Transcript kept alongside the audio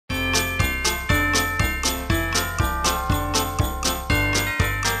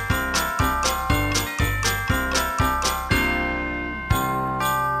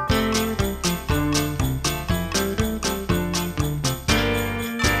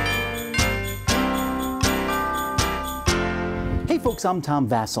Hey folks, I'm Tom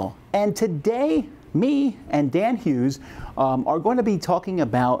Vasel, and today me and Dan Hughes are going to be talking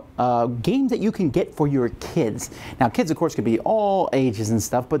about games that you can get for your kids. Now, kids, of course, can be all ages and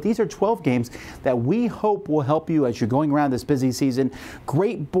stuff, but these are 12 games that we hope will help you as you're going around this busy season.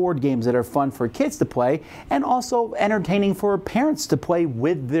 Great board games that are fun for kids to play and also entertaining for parents to play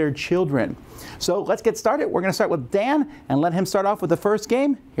with their children. So let's get started. We're going to start with Dan and let him start off with the first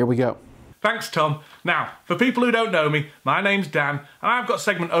game. Here we go. Thanks, Tom. Now, for people who don't know me, my name's Dan, and I've got a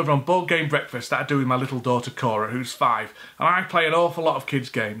segment over on Board Game Breakfast that I do with my little daughter Cora, who's 5, and I play an awful lot of kids'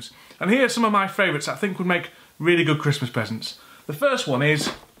 games. And here are some of my favourites that I think would make really good Christmas presents. The first one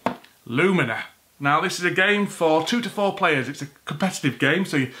is Lumina. Now, this is a game for 2 to 4 players. It's a competitive game,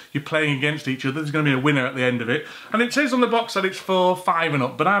 so you're playing against each other. There's going to be a winner at the end of it. And it says on the box that it's for 5 and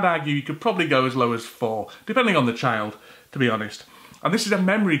up, but I'd argue you could probably go as low as 4, depending on the child, to be honest. And this is a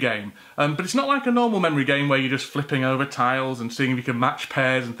memory game, but it's not like a normal memory game where you're just flipping over tiles and seeing if you can match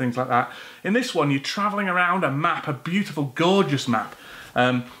pairs and things like that. In this one, you're travelling around a map, a beautiful, gorgeous map,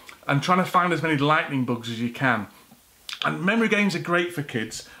 and trying to find as many lightning bugs as you can. And memory games are great for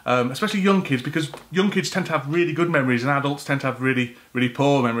kids, especially young kids, because young kids tend to have really good memories and adults tend to have really, really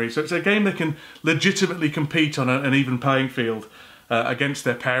poor memories. So it's a game that can legitimately compete on an even playing field against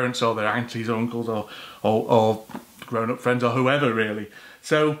their parents or their aunties or uncles or grown-up friends or whoever, really.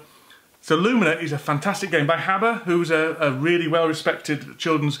 So Lumina is a fantastic game by Haber, who's a really well-respected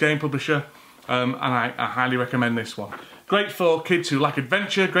children's game publisher, and I highly recommend this one. Great for kids who like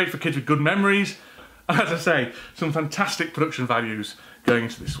adventure, great for kids with good memories, and as I say, some fantastic production values going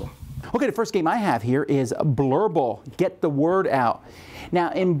into this one. Okay, the first game I have here is Blurble, Get the Word Out.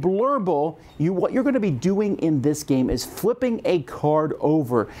 Now, in Blurble, what you're going to be doing in this game is flipping a card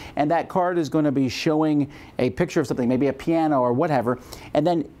over, and that card is going to be showing a picture of something, maybe a piano or whatever, and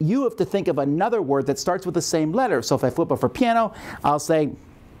then you have to think of another word that starts with the same letter. So if I flip it for piano, I'll say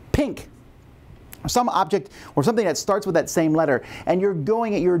pink, or some object or something that starts with that same letter, and you're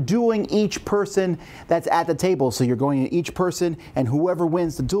dueling each person that's at the table. So you're going at each person, and whoever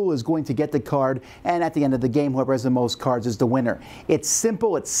wins the duel is going to get the card, and at the end of the game, whoever has the most cards is the winner. It's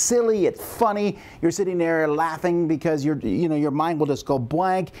simple, it's silly, it's funny. You're sitting there laughing because your mind will just go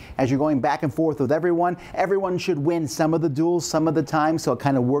blank as you're going back and forth with everyone. Everyone should win some of the duels some of the time, so it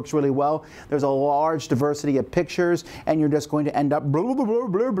kind of works really well. There's a large diversity of pictures, and you're just going to end up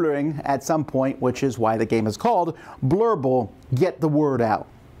blurring at some point, which is why the game is called Blurble, Get the Word Out.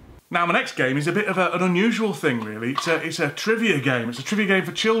 Now, my next game is a bit of an unusual thing, really. It's a trivia game. It's a trivia game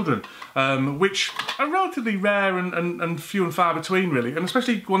for children, which are relatively rare and few and far between, really, and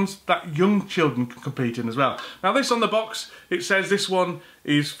especially ones that young children can compete in as well. Now, this on the box, it says this one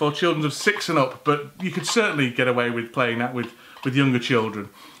is for children of 6 and up, but you could certainly get away with playing that with younger children.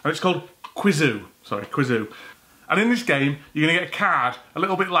 And it's called Quizoo. Sorry, Quizoo. And in this game, you're going to get a card a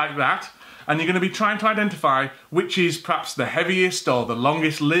little bit like that, and you're going to be trying to identify which is perhaps the heaviest or the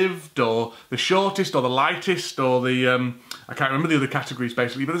longest lived or the shortest or the lightest or the, I can't remember the other categories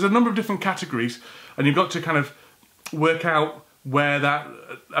basically, but there's a number of different categories, and you've got to kind of work out where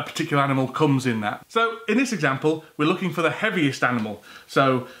a particular animal comes in that. So in this example, we're looking for the heaviest animal.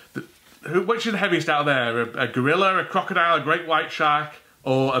 So which is the heaviest out there? A gorilla, a crocodile, a great white shark,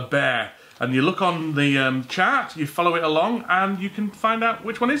 or a bear? And you look on the chart, you follow it along, and you can find out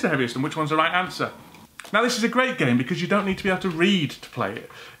which one is the heaviest and which one's the right answer. Now, this is a great game because you don't need to be able to read to play it.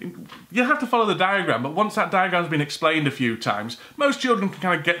 You have to follow the diagram, but once that diagram's been explained a few times, most children can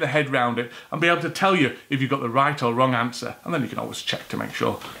kind of get their head round it and be able to tell you if you've got the right or wrong answer. And then you can always check to make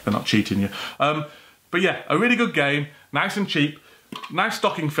sure they're not cheating you. But yeah, a really good game, nice and cheap, nice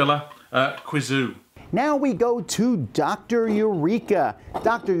stocking filler, Quizoo. Now we go to Dr. Eureka.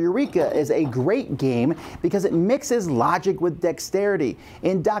 Dr. Eureka is a great game because it mixes logic with dexterity.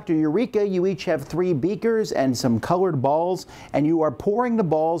 In Dr. Eureka, you each have 3 beakers and some colored balls, and you are pouring the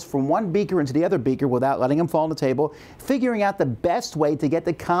balls from one beaker into the other beaker without letting them fall on the table, figuring out the best way to get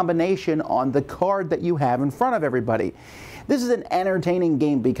the combination on the card that you have in front of everybody. This is an entertaining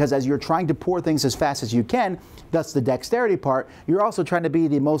game because as you're trying to pour things as fast as you can, that's the dexterity part, you're also trying to be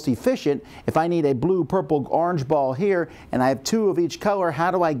the most efficient. If I need a blue, purple, orange ball here, and I have 2 of each color,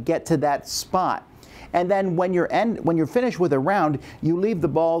 how do I get to that spot? And then when you're finished with a round, you leave the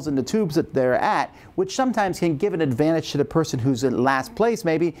balls in the tubes that they're at, which sometimes can give an advantage to the person who's in last place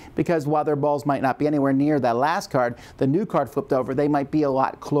maybe, because while their balls might not be anywhere near that last card, the new card flipped over, they might be a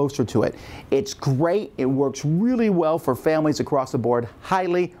lot closer to it. It's great. It works really well for families across the board.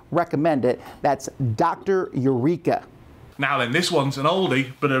 Highly recommend it. That's Dr. Eureka. Now then, this one's an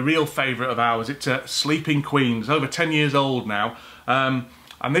oldie, but a real favourite of ours. It's Sleeping Queens, over 10 years old now.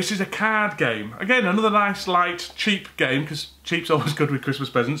 And this is a card game. Again, another nice, light, cheap game, because cheap's always good with Christmas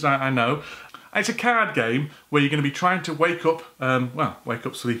presents, I know. It's a card game where you're going to be trying to wake up, wake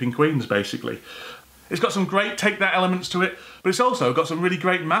up sleeping queens, basically. It's got some great take-that elements to it, but it's also got some really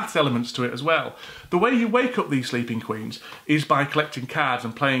great math elements to it as well. The way you wake up these sleeping queens is by collecting cards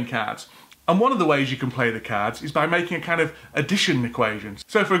and playing cards. And one of the ways you can play the cards is by making a kind of addition equation.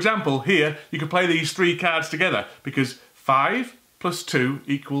 So for example, here, you can play these 3 cards together, because 5 plus 2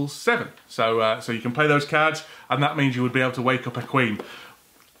 equals 7. So you can play those cards, and that means you would be able to wake up a queen.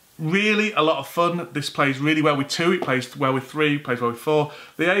 Really a lot of fun. This plays really well with 2, it plays well with 3, it plays well with 4.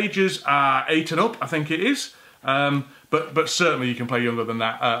 The ages are 8 and up, I think it is. But certainly you can play younger than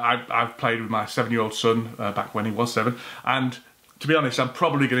that. I've played with my 7-year-old son back when he was 7, and to be honest, I'm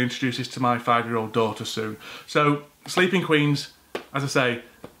probably going to introduce this to my 5-year-old daughter soon. So, Sleeping Queens, as I say,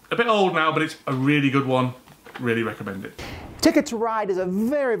 a bit old now, but it's a really good one. Really recommend it. Ticket to Ride is a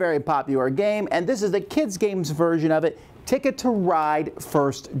very, very popular game, and this is the kids' games version of it. Ticket to Ride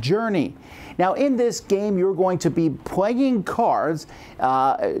First Journey. Now in this game you're going to be playing cards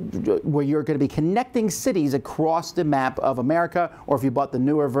where you're going to be connecting cities across the map of America, or if you bought the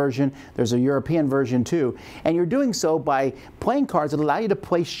newer version, there's a European version too. And you're doing so by playing cards that allow you to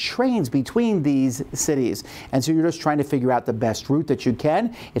place trains between these cities. And so you're just trying to figure out the best route that you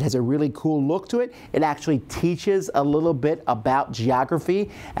can. It has a really cool look to it. It actually teaches a little bit about geography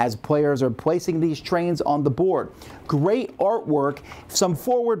as players are placing these trains on the board. Great artwork, some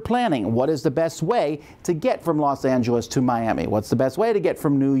forward planning. What is the best way to get from Los Angeles to Miami? What's the best way to get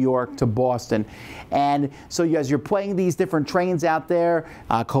from New York to Boston? And so as you're playing these different trains out there,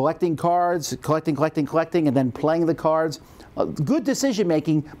 collecting cards, collecting, and then playing the cards, good decision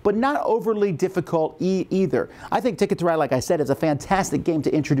making, but not overly difficult either. I think Ticket to Ride, like I said, is a fantastic game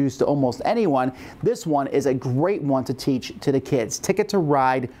to introduce to almost anyone. This one is a great one to teach to the kids. Ticket to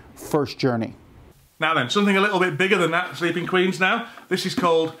Ride First Journey. Now then, something a little bit bigger than that, Sleeping Queens now. This is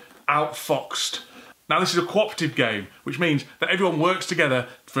called Outfoxed. Now this is a cooperative game, which means that everyone works together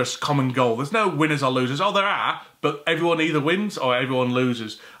for a common goal. There's no winners or losers. Oh, there are, but everyone either wins or everyone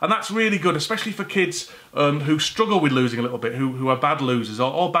loses. And that's really good, especially for kids who struggle with losing a little bit, who are bad losers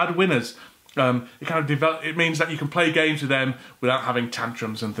or bad winners. It means that you can play games with them without having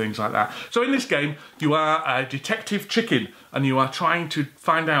tantrums and things like that. So in this game, you are a detective chicken, and you are trying to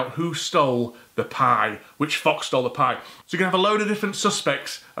find out who stole the pie, which fox stole the pie. So you can have a load of different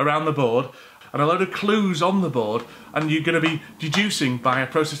suspects around the board, and a load of clues on the board, and you're going to be deducing by a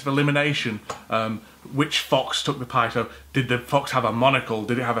process of elimination which fox took the pie. So did the fox have a monocle?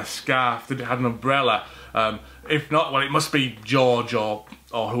 Did it have a scarf? Did it have an umbrella? If not, well, it must be George or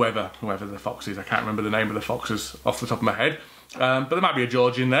whoever the fox is. I can't remember the name of the foxes off the top of my head, but there might be a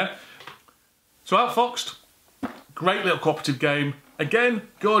George in there. So Outfoxed, great little cooperative game. Again,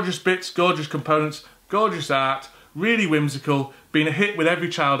 gorgeous bits, gorgeous components, gorgeous art, really whimsical, been a hit with every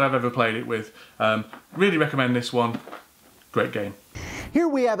child I've ever played it with. Really recommend this one. Great game. Here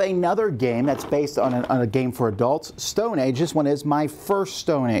we have another game that's based on a game for adults, Stone Age. This one is My First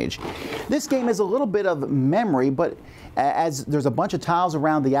Stone Age. This game is a little bit of memory, but as there's a bunch of tiles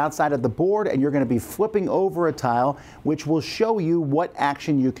around the outside of the board, and you're going to be flipping over a tile which will show you what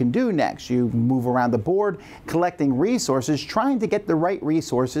action you can do next. You move around the board collecting resources, trying to get the right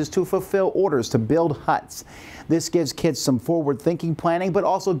resources to fulfill orders to build huts. This gives kids some forward thinking planning, but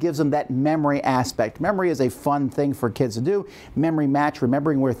also gives them that memory aspect. Memory is a fun thing for kids to do. Memory match,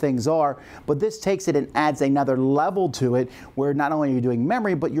 remembering where things are, but this takes it and adds another level to it where not only are you doing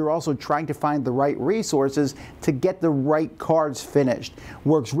memory, but you're also trying to find the right resources to get the right cards finished.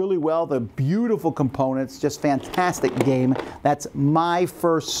 Works really well, the beautiful components, just fantastic game. That's My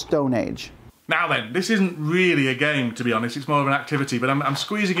First Stone Age. Now then, this isn't really a game, to be honest, it's more of an activity, but I'm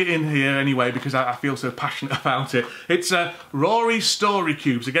squeezing it in here anyway because I feel so passionate about it. It's Rory's Story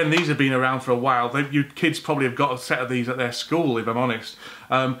Cubes. Again, these have been around for a while. You kids probably have got a set of these at their school, if I'm honest.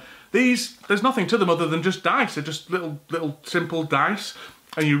 There's nothing to them other than just dice. They're just little simple dice,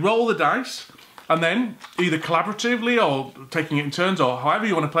 and you roll the dice, and then, either collaboratively or taking it in turns, or however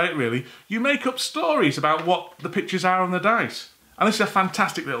you want to play it really, you make up stories about what the pictures are on the dice. And this is a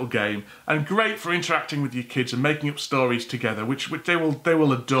fantastic little game, and great for interacting with your kids and making up stories together, which they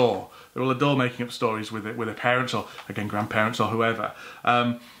will adore. They will adore making up stories with their parents, or again grandparents or whoever,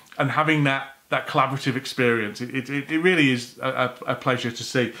 and having that collaborative experience. It really is a pleasure to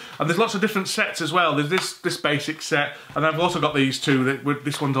see. And there's lots of different sets as well. There's this basic set, and I've also got these two.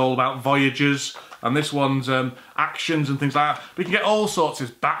 This one's all about voyages, and this one's actions and things like that. But you can get all sorts. There's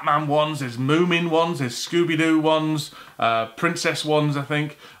Batman ones, there's Moomin ones, there's Scooby-Doo ones, Princess ones, I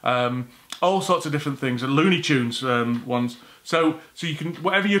think. All sorts of different things. Looney Tunes ones. So you can,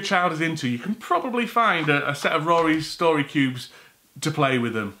 whatever your child is into, you can probably find a set of Rory's Story Cubes to play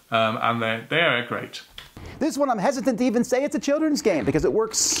with them, and they are great. This one I'm hesitant to even say it's a children's game because it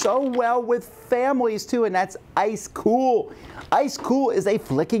works so well with families too, and that's Ice Cool. Ice Cool is a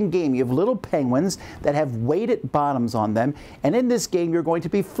flicking game. You have little penguins that have weighted bottoms on them, and in this game you're going to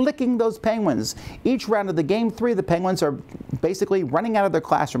be flicking those penguins. Each round of the game, 3 of the penguins are basically running out of their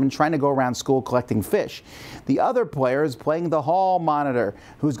classroom and trying to go around school collecting fish. The other player is playing the hall monitor,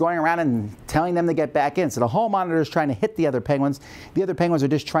 who's going around and telling them to get back in. So the hall monitor is trying to hit the other penguins. The other penguins are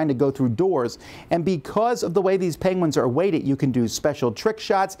just trying to go through doors. And because of the way these penguins are weighted, you can do special trick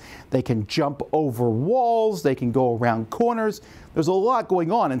shots. They can jump over walls. They can go around corners. There's a lot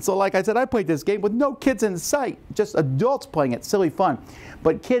going on. And so, like I said, I played this game with no kids in sight, just adults playing it. Silly fun.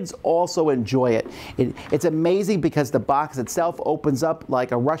 But kids also enjoy it. It's amazing because the box itself opens up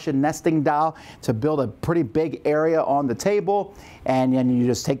like a Russian nesting doll to build a pretty big area on the table. And then you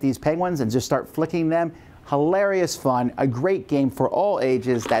just take these penguins and just start flicking them. Hilarious fun. A great game for all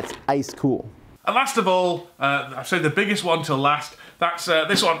ages. That's Ice Cool. And last of all, I've said the biggest one till last. That's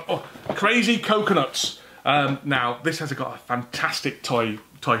this one, Crazy Coconuts. Now, this has got a fantastic toy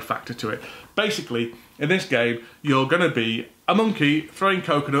factor to it. Basically, in this game, you're going to be a monkey throwing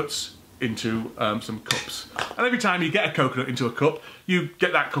coconuts into some cups. And every time you get a coconut into a cup, you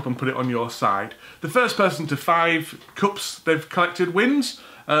get that cup and put it on your side. The first person to 5 cups they've collected wins.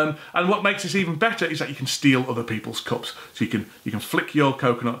 And what makes this even better is that you can steal other people's cups. So you can flick your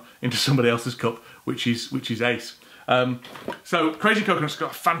coconut into somebody else's cup, which is ace. So Crazy Coconut's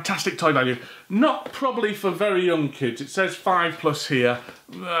got a fantastic toy value. Not probably for very young kids. It says 5+ here.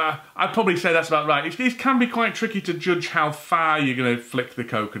 I'd probably say that's about right. It can be quite tricky to judge how far you're going to flick the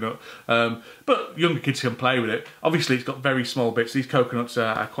coconut. But younger kids can play with it. Obviously it's got very small bits. These coconuts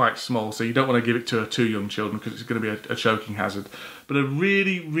are quite small, so you don't want to give it to too young children because it's going to be a choking hazard. But a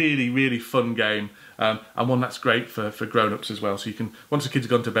really, really, really fun game. And one that's great for grown-ups as well. So you can, once the kids have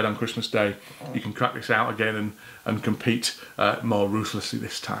gone to bed on Christmas Day, you can crack this out again and compete more ruthlessly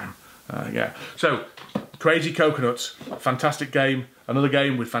this time. Yeah. So, Crazy Coconuts, fantastic game. Another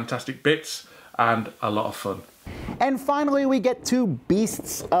game with fantastic bits and a lot of fun. And finally, we get to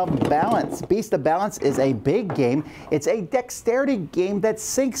Beasts of Balance. Beasts of Balance is a big game. It's a dexterity game that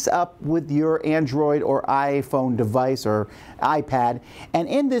syncs up with your Android or iPhone device or iPad. And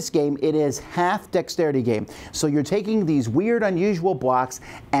in this game, it is half dexterity game. So you're taking these weird, unusual blocks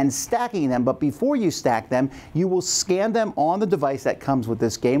and stacking them. But before you stack them, you will scan them on the device that comes with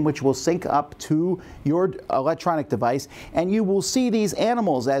this game, which will sync up to your electronic device. And you will see these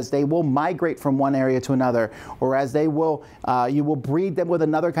animals as they will migrate from one area to another, or as they will, you will breed them with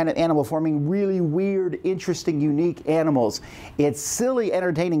another kind of animal, forming really weird, interesting, unique animals. It's silly,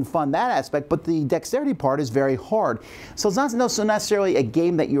 entertaining, fun, that aspect, but the dexterity part is very hard. So it's not so necessarily a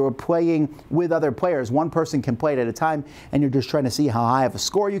game that you're playing with other players. One person can play it at a time, and you're just trying to see how high of a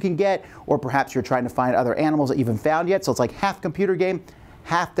score you can get, or perhaps you're trying to find other animals that you haven't found yet. So it's like half computer game,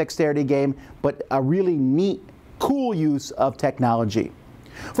 half dexterity game, but a really neat, cool use of technology.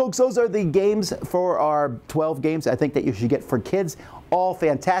 Folks, those are the games for our 12 games I think that you should get for kids. All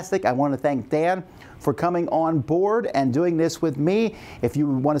fantastic. I want to thank Dan for coming on board and doing this with me. If you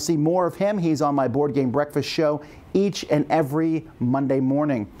want to see more of him, he's on my Board Game Breakfast show each and every Monday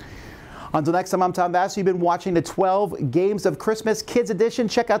morning. Until next time, I'm Tom Vasel. You've been watching the 12 Games of Christmas Kids Edition.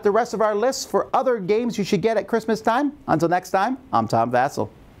 Check out the rest of our lists for other games you should get at Christmas time. Until next time, I'm Tom Vasel.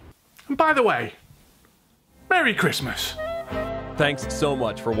 And by the way, Merry Christmas. Thanks so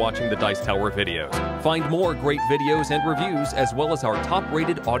much for watching the Dice Tower videos. Find more great videos and reviews, as well as our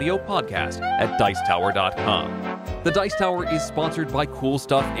top-rated audio podcast at Dicetower.com. The Dice Tower is sponsored by Cool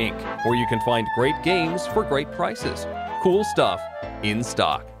Stuff Inc., where you can find great games for great prices. Cool stuff in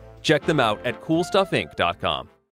stock. Check them out at CoolStuffInc.com.